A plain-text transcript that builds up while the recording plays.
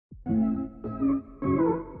Hey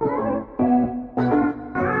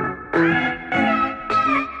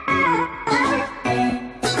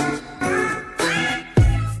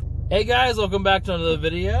guys, welcome back to another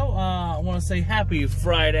video. I want to say happy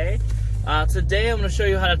Friday. Today I'm going to show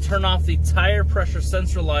you how to turn off the tire pressure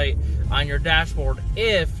sensor light on your dashboard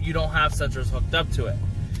if you don't have sensors hooked up to it.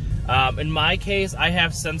 In my case, I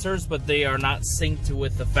have sensors, but they are not synced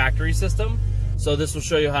with the factory system. So this will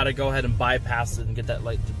show you how to go ahead and bypass it and get that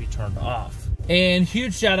light to be turned off. And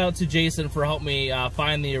huge shout out to Jason for helping me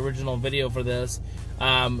find the original video for this.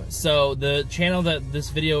 So the channel that this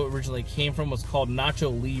video originally came from was called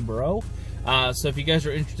Nacho Libro. So if you guys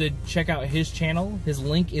are interested, check out his channel. His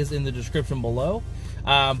link is in the description below.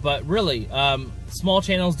 But really, small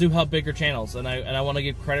channels do help bigger channels, and I want to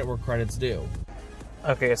give credit where credit's due.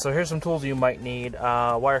 Okay, so here's some tools you might need.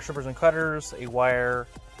 Wire strippers and cutters, a wire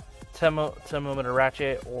 10mm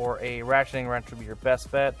ratchet, or a ratcheting wrench would be your best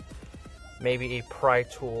bet. Maybe a pry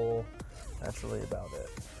tool. That's really about it.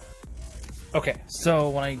 Okay, so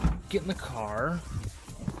when I get in the car,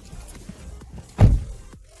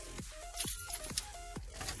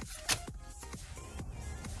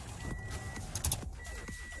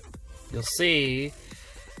 you'll see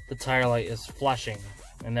the tire light is flashing,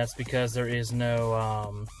 and that's because there is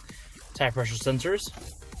no tire pressure sensors.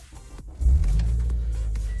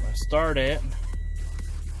 When I start it,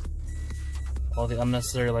 all the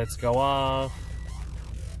unnecessary lights go off,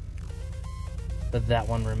 but that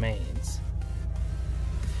one remains.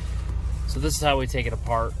 So this is how we take it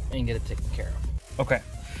apart and get it taken care of. Okay,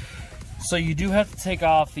 so you do have to take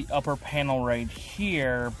off the upper panel right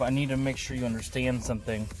here, but I need to make sure you understand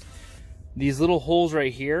something. These little holes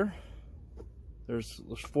right here, there's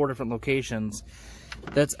 4 different locations.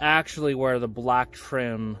 That's actually where the black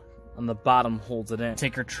trim on the bottom holds it in.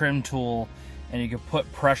 Take your trim tool and you can put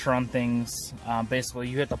pressure on things. Basically,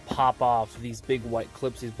 you have to pop off these big white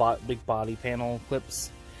clips, these big body panel clips.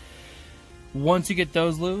 Once you get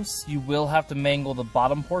those loose, you will have to mangle the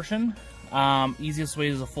bottom portion. Easiest way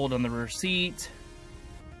is to fold down the rear seat.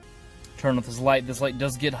 Turn off this light. This light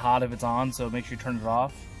does get hot if it's on, so make sure you turn it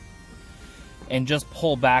off. And just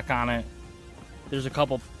pull back on it. There's a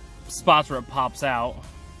couple spots where it pops out.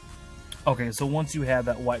 Okay, so once you have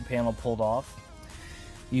that white panel pulled off,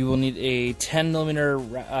 you will need a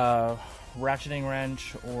 10mm ratcheting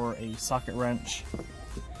wrench or a socket wrench.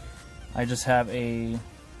 I just have a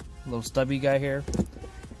little stubby guy here,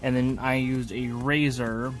 and then I used a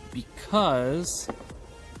razor because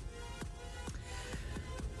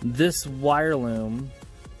this wire loom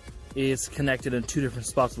is connected in 2 different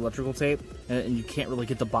spots with electrical tape, and you can't really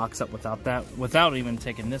get the box up without that, without even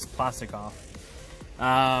taking this plastic off.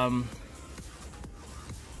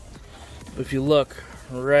 If you look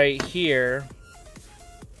right here,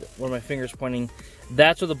 where my finger's pointing,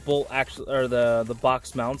 that's where the bolt actually, or the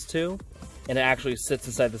box mounts to, and it actually sits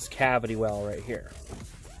inside this cavity well right here.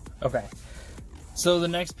 Okay, so the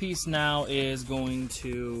next piece now is going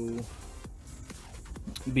to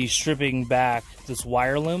be stripping back this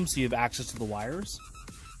wire loom so you have access to the wires.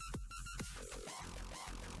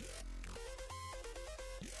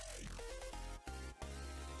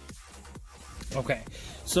 Okay,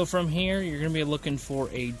 so from here you're going to be looking for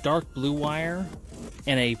a dark blue wire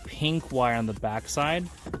and a pink wire on the back side,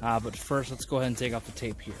 but first let's go ahead and take off the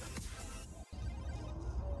tape here.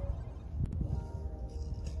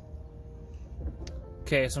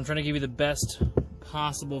 Okay, so I'm trying to give you the best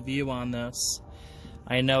possible view on this.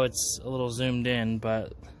 I know it's a little zoomed in,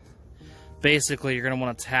 but basically you're going to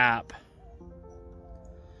want to tap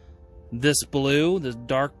this blue, this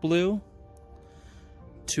dark blue,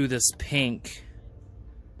 to this pink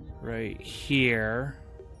right here.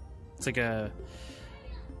 It's like a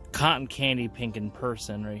cotton candy pink in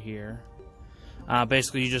person right here.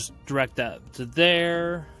 Basically you just direct that to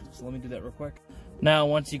there. So let me do that real quick. Now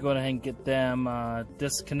once you go ahead and get them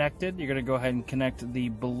disconnected, you're going to go ahead and connect the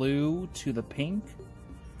blue to the pink.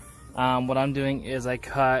 What I'm doing is I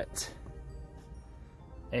cut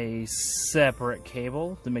a separate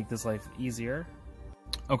cable to make this life easier.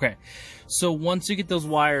 Okay, so once you get those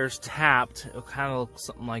wires tapped, it'll kind of look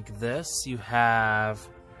something like this. You have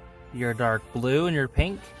your dark blue and your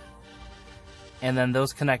pink, and then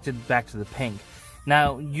those connected back to the pink.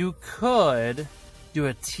 Now you could do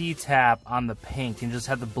a T-tap on the pink and just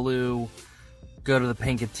have the blue go to the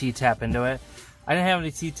pink and T-tap into it. I didn't have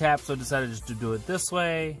any T-taps, so I decided just to do it this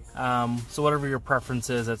way. So whatever your preference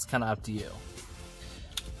is, that's kind of up to you.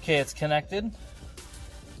 Okay, it's connected.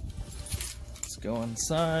 Let's go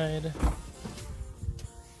inside.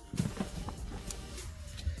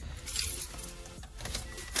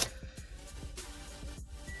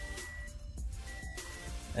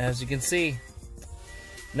 As you can see,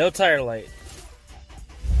 no tire light.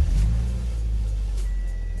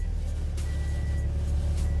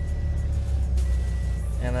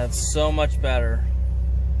 And that's so much better.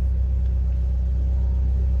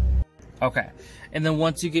 Okay, and then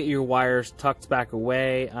once you get your wires tucked back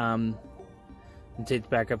away and taped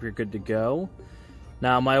back up, you're good to go.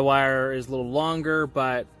 Now my wire is a little longer,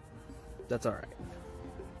 but that's all right.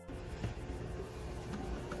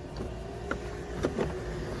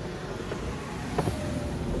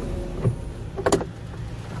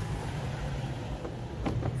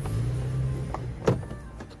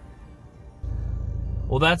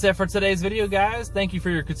 Well, that's it for today's video, guys. Thank you for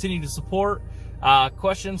your continued support.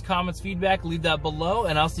 Questions, comments, feedback, leave that below,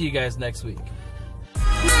 and I'll see you guys next week.